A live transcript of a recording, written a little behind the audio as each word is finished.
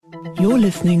You're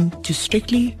listening to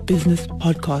Strictly Business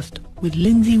Podcast with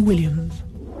Lindsay Williams.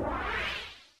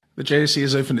 The JSE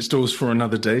has opened its doors for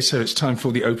another day, so it's time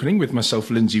for the opening with myself,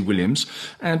 Lindsay Williams.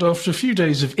 And after a few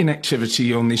days of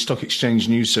inactivity on the Stock Exchange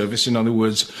News Service, in other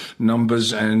words,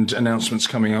 numbers and announcements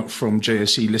coming out from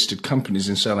JSE-listed companies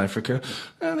in South Africa,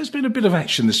 there's been a bit of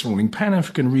action this morning. Pan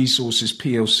African Resources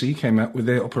PLC came out with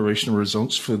their operational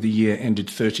results for the year ended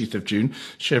 30th of June.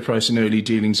 Share price in early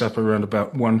dealings up around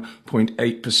about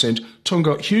 1.8%.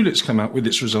 Tongaat Hewlett's come out with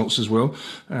its results as well,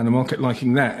 and the market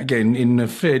liking that, again, in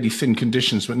fairly thin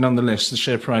conditions, but nonetheless, the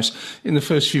share price in the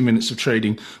first few minutes of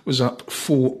trading was up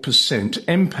 4%.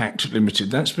 Impact Limited,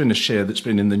 that's been a share that's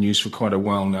been in the news for quite a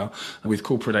while now, with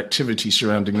corporate activity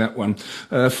surrounding that one.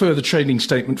 Further trading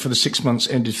statement for the 6 months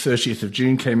ended 30th of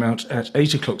June came out at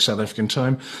 8 o'clock South African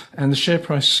time, and the share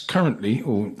price currently,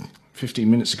 or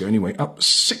 15 minutes ago anyway, up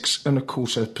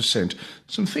 6.25%.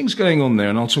 Some things going on there,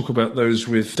 and I'll talk about those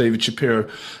with David Shapiro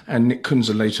and Nick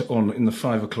Kunze later on in the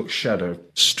 5 o'clock shadow.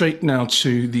 Straight now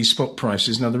to the spot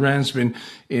prices. Now, the Rand's been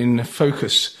in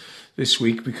focus this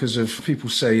week because of people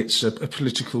say it's a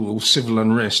political or civil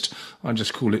unrest. I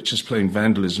just call it just plain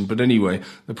vandalism. But anyway,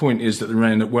 the point is that the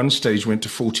Rand at one stage went to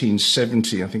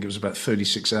 1470. I think it was about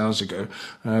 36 hours ago,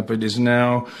 but is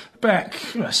now back,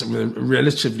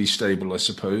 relatively stable, I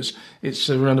suppose. It's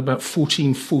around about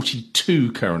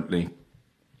 1442 currently.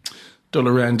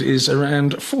 Dollar Rand is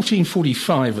around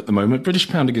 14.45 at the moment. British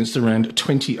pound against the Rand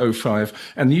 20.05,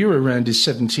 and the Euro Rand is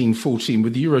 17.14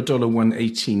 with the Euro dollar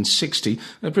 118.60.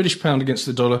 British pound against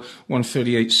the dollar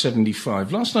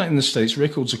 138.75. Last night in the States,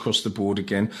 records across the board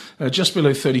again. Just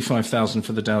below 35,000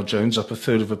 for the Dow Jones, up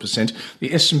 1/3%.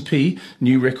 The S&P,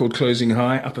 new record closing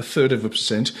high, up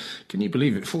 1/3%. Can you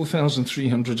believe it?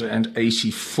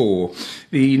 4,384.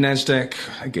 The Nasdaq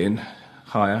again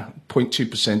higher,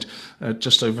 0.2%,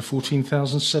 just over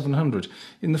 14,700.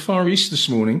 In the Far East this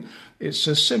morning, it's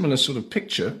a similar sort of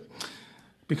picture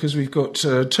because we've got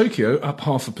Tokyo up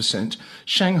 0.5%,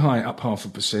 Shanghai up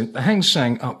 0.5%, the Hang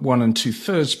Seng up 1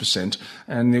 2/3%,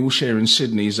 and the all-share in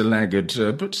Sydney is a laggard,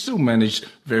 but still managed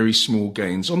very small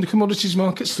gains. On the commodities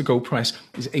markets, the gold price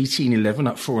is $18.11,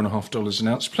 up $4.50 an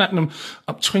ounce. Platinum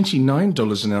up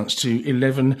 $29 an ounce to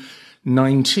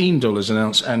 $19 an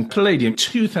ounce, and palladium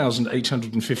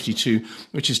 2,852,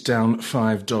 which is down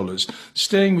 $5.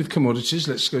 Staying with commodities,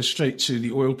 let's go straight to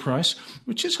the oil price,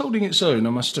 which is holding its own,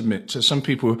 I must admit. Some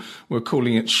people were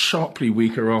calling it sharply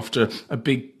weaker after a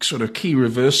big sort of key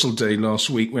reversal day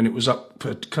last week when it was up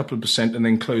a couple of percent and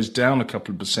then closed down a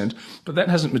couple of percent, but that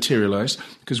hasn't materialized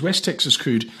because West Texas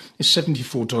crude is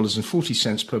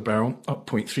 $74.40 per barrel, up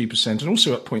 0.3%, and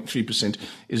also up 0.3%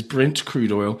 is Brent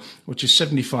crude oil, which is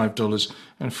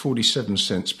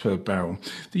 $75.47 per barrel.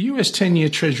 The US 10-year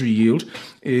Treasury yield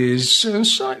is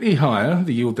slightly higher,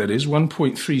 the yield that is,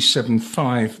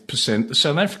 1.375%. The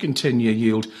South African 10-year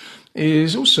yield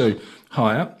is also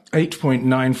higher,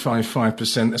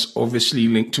 8.955%. That's obviously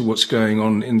linked to what's going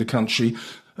on in the country,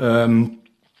 the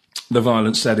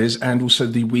violence that is, and also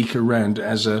the weaker Rand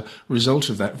as a result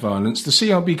of that violence. The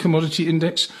CRB commodity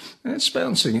index, it's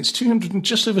bouncing. It's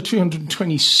just over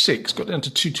 226, got down to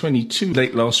 222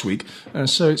 late last week,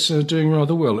 so it's doing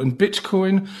rather well. And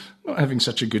Bitcoin, not having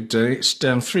such a good day. It's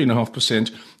down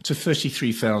 3.5% to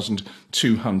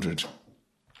 33,200.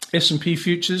 S&P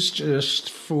futures, just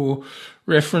for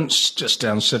reference, just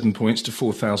down 7 points to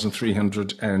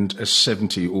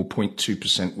 4,370, or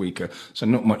 0.2% weaker. So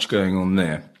not much going on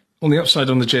there. On the upside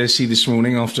on the JSE this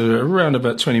morning, after around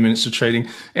about 20 minutes of trading,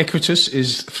 Equitas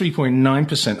is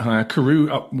 3.9% higher, Karoo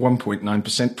up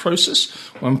 1.9%, Prosus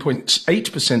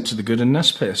 1.8% to the good, and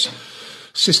Naspers,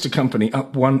 sister company,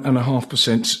 up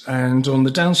 1.5%. And on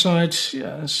the downside,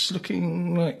 it's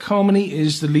looking like Harmony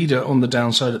is the leader on the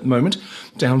downside at the moment,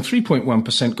 down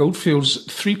 3.1%. Goldfields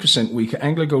 3% weaker.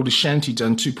 Anglo Gold Ashanti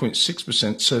down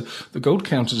 2.6%. So the gold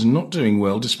counters are not doing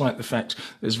well, despite the fact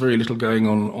there's very little going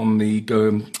on the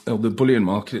bullion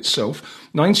market itself.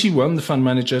 91, the fund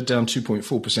manager, down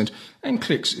 2.4%, and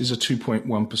Clicks is a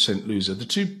 2.1% loser. The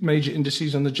two major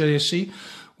indices on the JSE.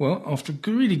 Well, after a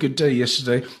really good day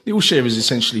yesterday, the all-share is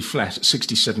essentially flat at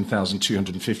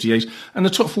 67,258, and the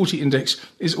top 40 index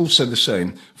is also the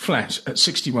same, flat at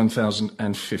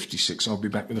 61,056. I'll be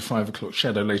back with a 5 o'clock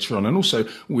shadow later on, and also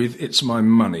with It's My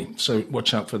Money, so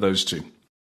watch out for those two.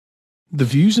 The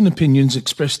views and opinions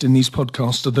expressed in these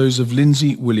podcasts are those of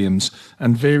Lindsay Williams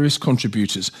and various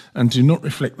contributors and do not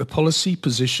reflect the policy,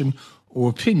 position or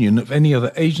opinion of any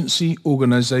other agency,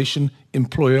 organisation,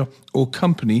 employer or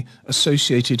company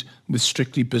associated with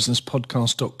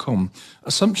strictlybusinesspodcast.com.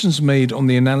 Assumptions made on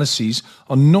the analyses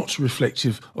are not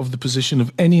reflective of the position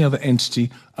of any other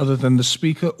entity other than the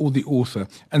speaker or the author.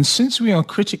 And since we are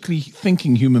critically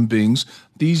thinking human beings,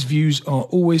 these views are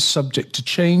always subject to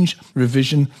change,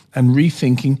 revision and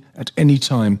rethinking at any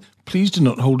time. Please do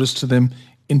not hold us to them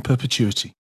in perpetuity.